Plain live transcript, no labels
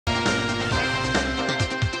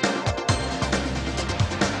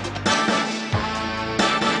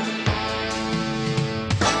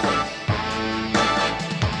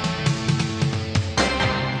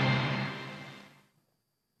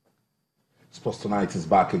Sports Tonight is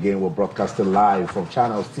back again. We're broadcasting live from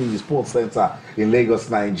Channels TV Sports Center in Lagos,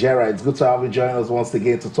 Nigeria. It's good to have you join us once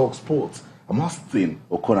again to talk sports. I'm Austin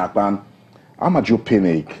Okonakpan, Amaju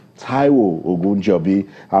Pinnick, Taiwo Ogunjobi,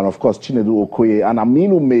 and of course Chinedu Okoye and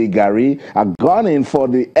Aminu Meigari are gunning for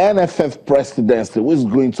the NFF presidency. Who is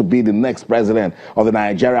going to be the next president of the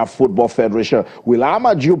Nigeria Football Federation? Will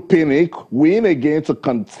Amaju Pinnick win again to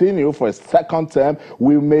continue for a second term?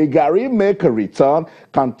 Will Meigari make a return?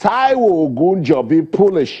 Can Taiwo Ogunjobi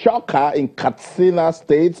pull a shocker in Katsina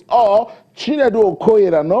State? Or Chinedu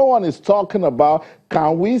Okoye that no one is talking about?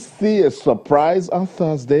 Can we see a surprise on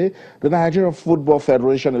Thursday? The Nigeria Football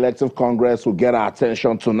Federation Elective Congress will get our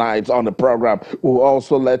attention tonight on the program. We'll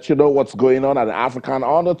also let you know what's going on at the African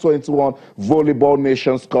Under-21 Volleyball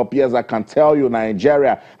Nations Cup. Yes, I can tell you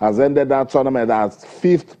Nigeria has ended that tournament as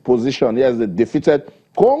 5th position. Yes, they defeated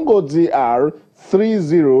Congo DR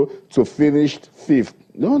 3-0 to finish 5th.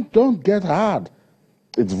 Don't get hard.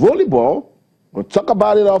 It's volleyball. We'll talk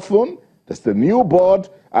about it often. There's the new board,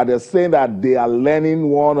 and they're saying that they are learning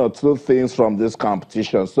one or two things from this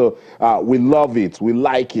competition. So we love it. We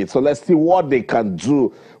like it. So let's see what they can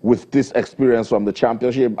do with this experience from the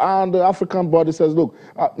championship. And the African body says, look,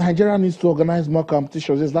 Nigeria needs to organize more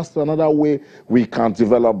competitions. Yes, that's another way we can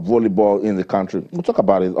develop volleyball in the country. We'll talk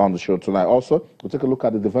about it on the show tonight. Also, we'll take a look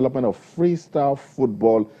at the development of freestyle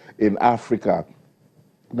football in Africa.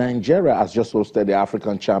 Nigeria has just hosted the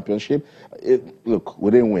African Championship. Look,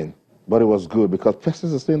 we didn't win. But it was good because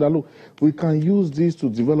persons are saying that, look, we can use this to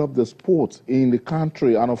develop the sport in the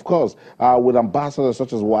country. And of course, with ambassadors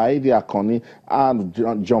such as Waidi Akoni and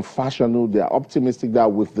John Fashanu, they are optimistic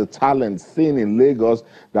that with the talent seen in Lagos,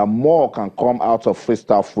 that more can come out of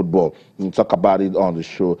freestyle football. We'll talk about it on the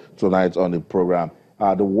show tonight on the program.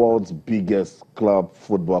 The world's biggest club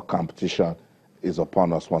football competition is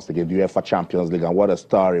upon us once again, the UEFA Champions League. And what a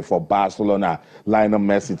story for Barcelona. Lionel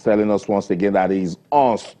Messi telling us once again that he's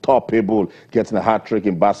unstoppable, getting a hat-trick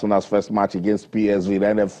in Barcelona's first match against PSV,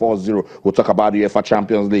 then 4-0. We'll talk about the UEFA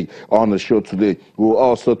Champions League on the show today. We'll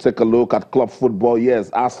also take a look at club football. Yes,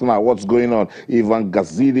 Arsenal, what's going on? Ivan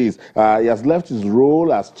Gazidis, he has left his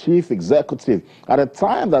role as chief executive at a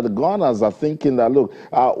time that the Gunners are thinking that, look,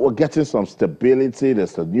 we're getting some stability.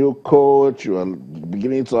 There's a new coach. We're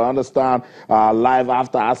beginning to understand live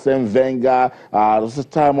after Arsene Wenger. This is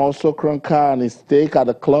time also Kroenke and his stake at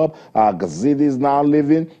the club. Gazidi is now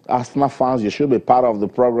leaving. Arsenal fans, you should be part of the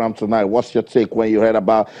program tonight. What's your take when you heard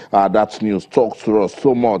about that news? Talk to us.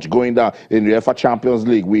 So much going down in the UEFA Champions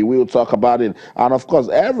League. We will talk about it. And of course,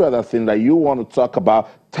 every other thing that you want to talk about,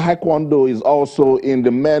 Taekwondo is also in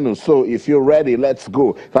the menu. So if you're ready, let's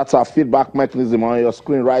go. That's our feedback mechanism on your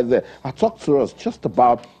screen right there. Talk to us just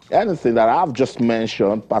about anything that I've just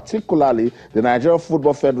mentioned, particularly the Nigeria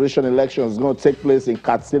Football Federation election is going to take place in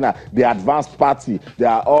Katsina. The advanced party, they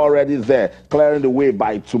are already there, clearing the way.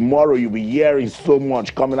 By tomorrow, you'll be hearing so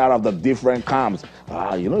much coming out of the different camps.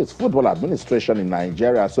 You know, it's football administration in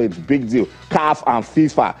Nigeria, so it's big deal. CAF and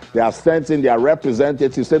FIFA, they have sent in their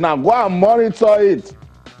representatives, say, now go and monitor it,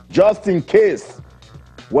 just in case.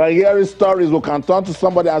 We're hearing stories, we can turn to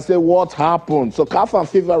somebody and say, what happened? So CAF and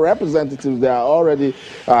FIFA representatives, they are already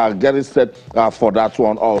getting set for that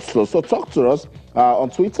one also. So talk to us on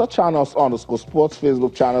Twitter channels, _sports,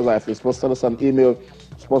 Facebook channels, Facebook, send us an email,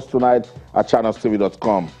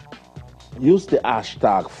 sportstonight@channelstv.com. Use the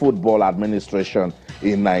hashtag football administration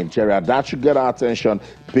in Nigeria. That should get our attention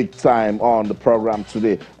big time on the program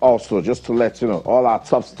today. Also, just to let you know, all our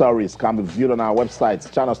top stories can be viewed on our websites,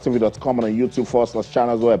 channelstv.com and on YouTube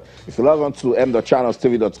 /channelsweb. If you log on to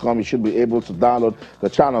m.channelstv.com, you should be able to download the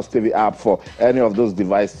Channels TV app for any of those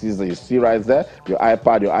devices that you see right there. Your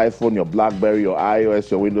iPad, your iPhone, your BlackBerry, your iOS,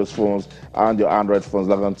 your Windows phones, and your Android phones.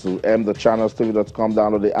 Log on to m.channelstv.com,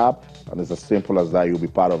 download the app, and it's as simple as that. You'll be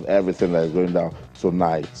part of everything that is going down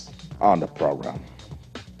tonight on the program.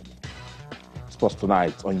 Sports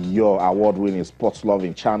Tonight on your award-winning,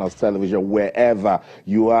 sports-loving channels, television, wherever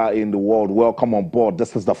you are in the world. Welcome on board.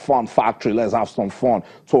 This is the Fun Factory. Let's have some fun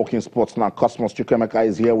talking sports now. Cosmos Chukwemeka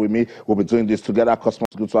is here with me. We'll be doing this together. Cosmos,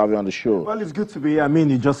 good to have you on the show. Well, it's good to be. I mean,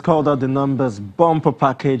 you just called out the numbers. Bumper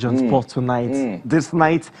package on Sports Tonight this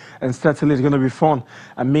night, and certainly it's going to be fun.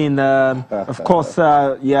 I mean, of course,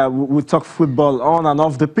 yeah, we talk football on and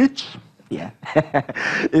off the pitch. Yeah,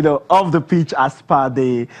 you know, off the pitch as per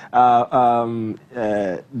the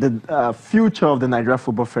future of the Nigeria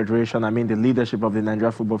Football Federation. I mean, the leadership of the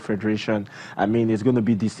Nigeria Football Federation. I mean, it's going to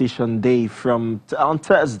be decision day on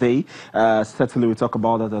Thursday. Certainly, we'll talk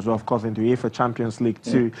about that as well. Of course, in the UEFA Champions League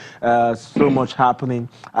too. So much happening.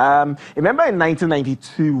 Remember in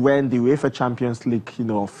 1992 when the UEFA Champions League, you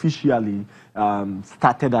know, officially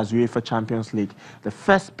started as UEFA Champions League. The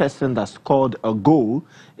first person that scored a goal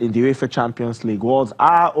in the UEFA Champions League was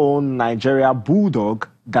our own Nigeria Bulldog,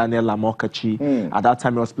 Daniel Amokachi. At that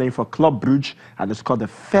time, he was playing for Club Brugge, and he scored the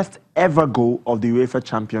first ever goal of the UEFA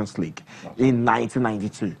Champions League in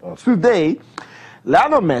 1992. Today,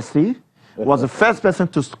 Lionel Messi was the first person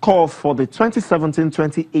to score for the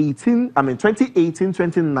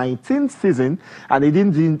 2018-2019 season, and he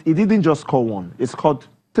didn't just score one; he scored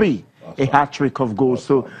three. A hat-trick of goals.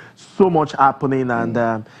 So much happening, and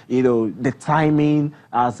the timing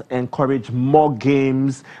has encouraged more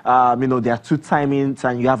games. There are 2 timings,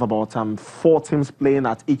 and you have about 4 teams playing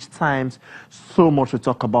at each time. So much to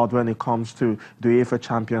talk about when it comes to the UEFA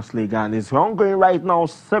Champions League, and it's ongoing right now.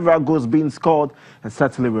 Several goals being scored, and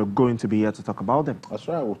certainly we're going to be here to talk about them. That's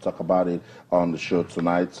right. We'll talk about it on the show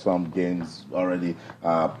tonight. Some games already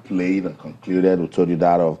played and concluded. We told you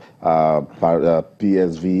that of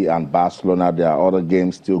PSV and Barcelona. There are other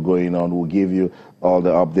games still going on. We'll give you all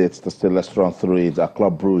the updates. Let's run through it.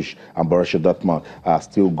 Club Brugge and Borussia Dortmund are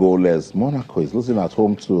still goalless. Monaco is losing at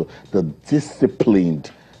home to the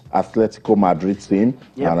disciplined Atletico Madrid team.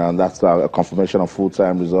 Yep. And that's a confirmation of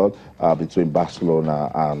full-time result between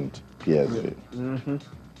Barcelona and PSV.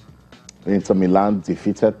 Inter Milan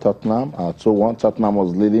defeated Tottenham 2-1. Tottenham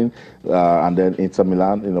was leading, and then Inter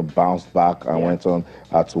Milan, bounced back and went on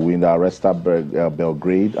to win the Resta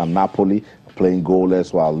Belgrade and Napoli playing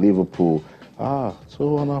goalless, while Liverpool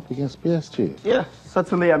 2-1 up against PSG. Yeah,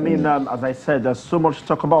 certainly. I mean, as I said, there's so much to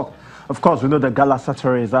talk about. Of course, we know the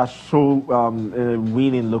Galatasaray is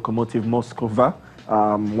winning Lokomotiv Moscow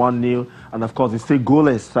 1-0, and of course, it's still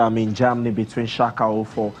goalless in Germany between Schalke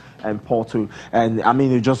 04 and Porto. And I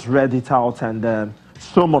mean, you just read it out, and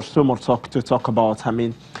so much to talk about. I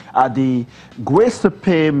mean, at the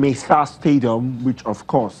Giuseppe Meazza Stadium, which of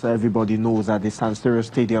course everybody knows at the San Siro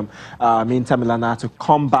Stadium, Inter Milan had to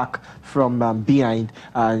come back from behind,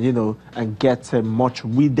 and get a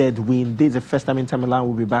much-needed win. This is the first time Inter Milan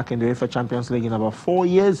will be back in the UEFA Champions League in about 4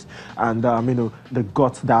 years, and they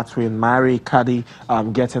got that win. Mario Icardi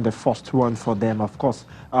getting the first one for them, of course,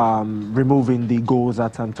 removing the goals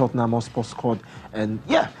that Tottenham Hotspur scored, and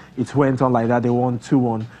yeah, it went on like that. They won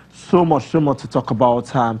 2-1. So much to talk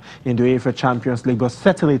about in the UEFA Champions League, but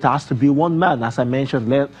certainly it has to be one man, as I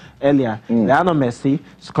mentioned earlier, Lionel Messi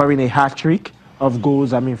scoring a hat-trick of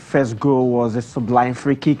goals. I mean, first goal was a sublime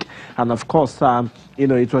free kick, and of course,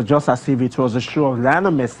 it was just as if it was a show of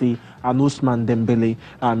Lionel Messi and Ousmane Dembele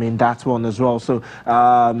in that one as well. So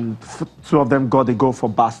 2 of them got a goal for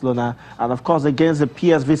Barcelona, and of course against the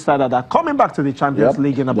PSV side that are coming back to the Champions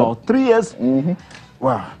League in about 3 years.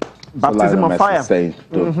 Wow. Baptism of fire. Saying,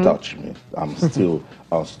 don't touch me. I'm still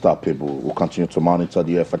unstoppable. We'll continue to monitor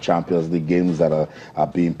the UEFA Champions League games that are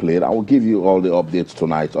being played. I will give you all the updates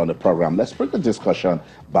tonight on the program. Let's bring the discussion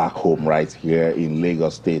back home right here in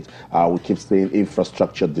Lagos State. We keep saying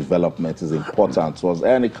infrastructure development is important towards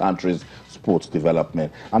any country's sports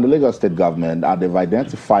development. And the Lagos State government, they've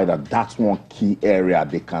identified that that's one key area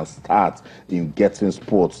they can start in getting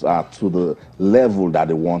sports to the level that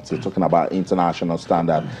they want to, talking about international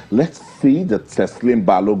standard. Let's see the Teslim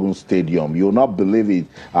Balogun Stadium. You'll not believe it.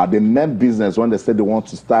 They meant business when they said they want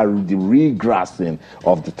to start the regrassing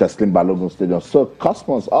of the Teslim Balogun Stadium. So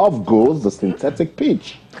customers of goes the synthetic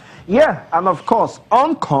pitch. Yeah, and of course,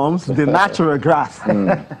 on comes the natural grass.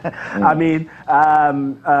 I mean,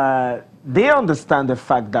 they understand the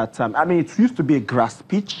fact that, it used to be a grass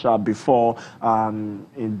pitch before,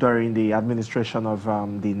 during the administration of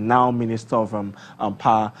the now Minister of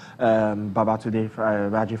Power,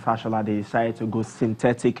 Babatunde Raji Fashola. They decided to go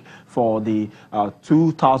synthetic for the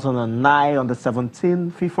 2009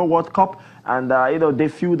 under-17 FIFA World Cup. And, they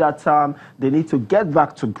feel that they need to get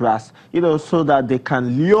back to grass, so that they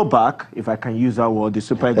can lure back, if I can use that word, the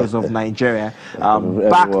Super Eagles of Nigeria,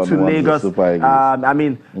 back to Lagos.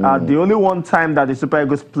 The only one time that the Super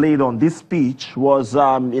Eagles played on this pitch was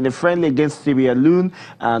in a friendly against Sierra Leone,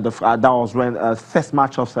 and that was when first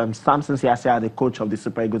match of Samson Siasia, the coach of the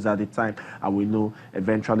Super Eagles at the time, and we know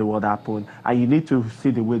eventually what happened. And you need to see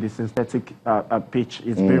the way the synthetic pitch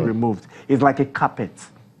is being removed. It's like a carpet.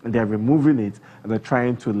 And they're removing it, and they're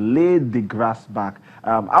trying to lay the grass back.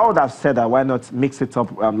 I would have said that why not mix it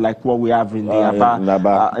up like what we have in the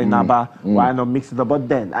Aba. Why not mix it up? But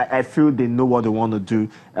then I feel they know what they want to do.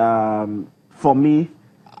 For me,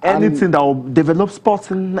 anything that will develop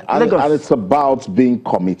sports in Lagos. And it's about being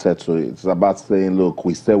committed to it. It's about saying, look,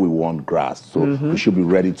 we say we want grass, so we should be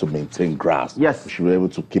ready to maintain grass. Yes. We should be able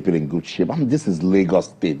to keep it in good shape. I mean, this is Lagos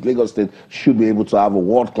State. Lagos State should be able to have a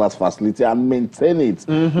world-class facility and maintain it.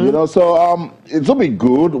 You know, so it will be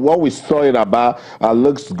good. What we saw in Aba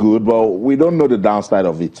looks good, but we don't know the downside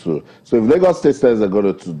of it too. So if Lagos State says they're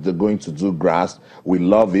going to do grass, we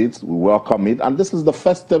love it, we welcome it, and this is the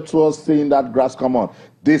first step towards seeing that grass come on.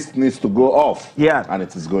 This needs to go off. Yeah. And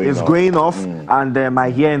it is going off. It's going off. And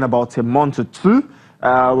I hear in about a month or two,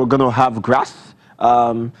 we're going to have grass.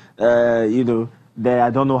 You know, I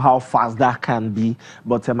don't know how fast that can be,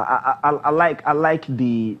 but I like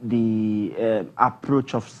the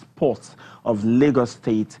approach of sports of Lagos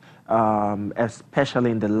State,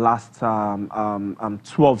 especially in the last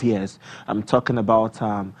 12 years. I'm talking about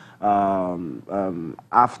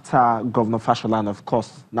after Governor Fashola, and of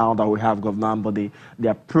course, now that we have Governor Ambode, the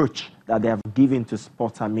approach that they have given to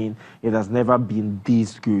sport, I mean, it has never been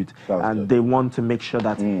this good. And they want to make sure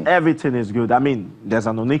that everything is good. I mean, there's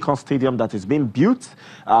an Onikon Stadium that is being built,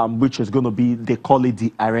 which is going to be, they call it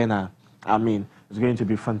the Arena. I mean, it's going to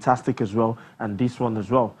be fantastic as well, and this one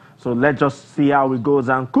as well. So let's just see how it goes,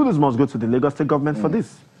 and kudos must go to the Lagos State government for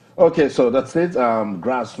this. Okay, so that's it.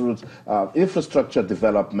 Grassroots infrastructure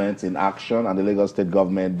development in action, and the Lagos State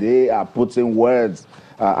government, they are putting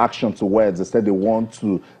action to words. They said they want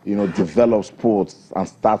to, you know, develop sports and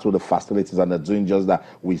start with the facilities, and they're doing just that.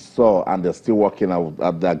 We saw, and they're still working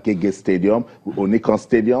at the Gege Stadium, Onikon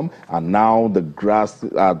Stadium, and now the grass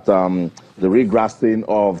at the regrassing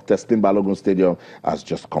of Teslim Balogun Stadium has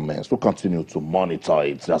just commenced. We'll continue to monitor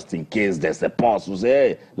it just in case there's a pause. We'll say,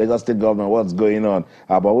 hey, Lagos State government, what's going on?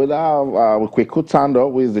 But with Kweku Tando,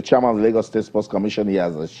 who is the chairman of the Lagos State Sports Commission, he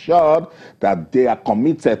has assured that they are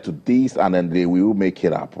committed to this, and then they will make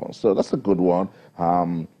it happen. So that's a good one.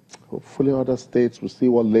 Hopefully other states will see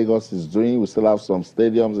what Lagos is doing. We still have some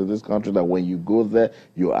stadiums in this country that when you go there,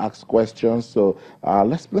 you ask questions. So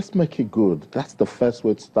let's make it good. That's the first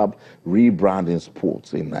way to stop rebranding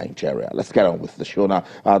sports in Nigeria. Let's get on with the show now.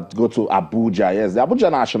 Go to Abuja. Yes, the Abuja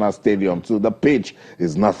National Stadium too. The pitch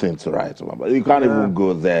is nothing to write about. You can't even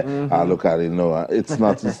go there. Look at it. No, it's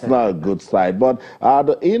not a good sight. But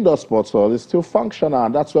the indoor sports hall is still functional,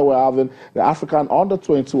 and that's where we're having the African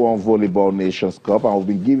Under-21 Volleyball Nations Cup, and we've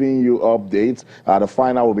been giving you updates. The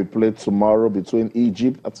final will be played tomorrow between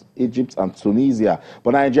Egypt and Tunisia.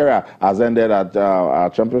 But Nigeria has ended at our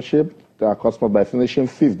championship, Cosmos, by finishing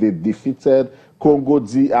 5th. They defeated Congo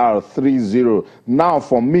DR 3-0. Now,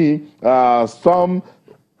 for me, some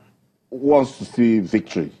wants to see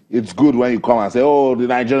victory. It's good when you come and say, oh, the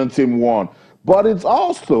Nigerian team won. But it's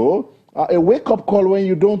also a wake-up call when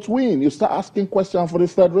you don't win. You start asking questions for the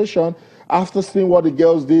federation. After seeing what the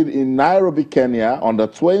girls did in Nairobi, Kenya, under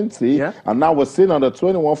 20, and now we're seeing under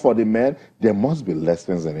 21 for the men, there must be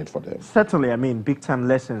lessons in it for them. Certainly, I mean, big-time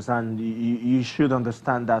lessons, and you should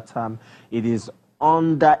understand that it is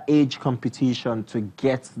underage competition to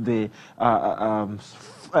get the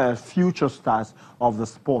future stars of the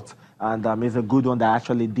sport, and it's a good one that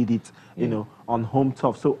actually did it, you know, on home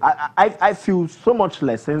turf. So I feel so much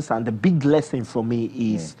lessons, and the big lesson for me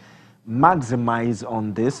is maximize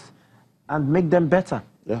on this and make them better.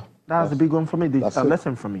 Yeah, that's the big one for me. That's a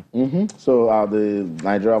lesson for me. So the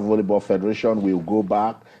Nigeria Volleyball Federation will go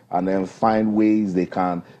back and then find ways they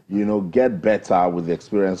can, you know, get better with the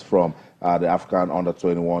experience from the African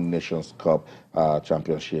Under-21 Nations Cup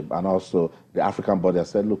Championship. And also the African body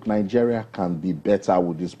has said, look, Nigeria can be better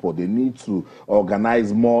with this sport. They need to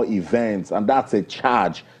organize more events, and that's a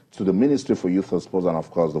charge to the Ministry for Youth and Sports and,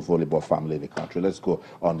 of course, the volleyball family in the country. Let's go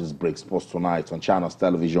on this break. Sports Tonight on Channels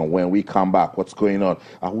Television. When we come back, what's going on?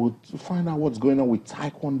 I will find out what's going on with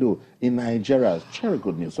Taekwondo in Nigeria. Very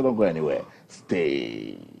good news, so don't go anywhere.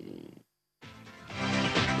 Stay.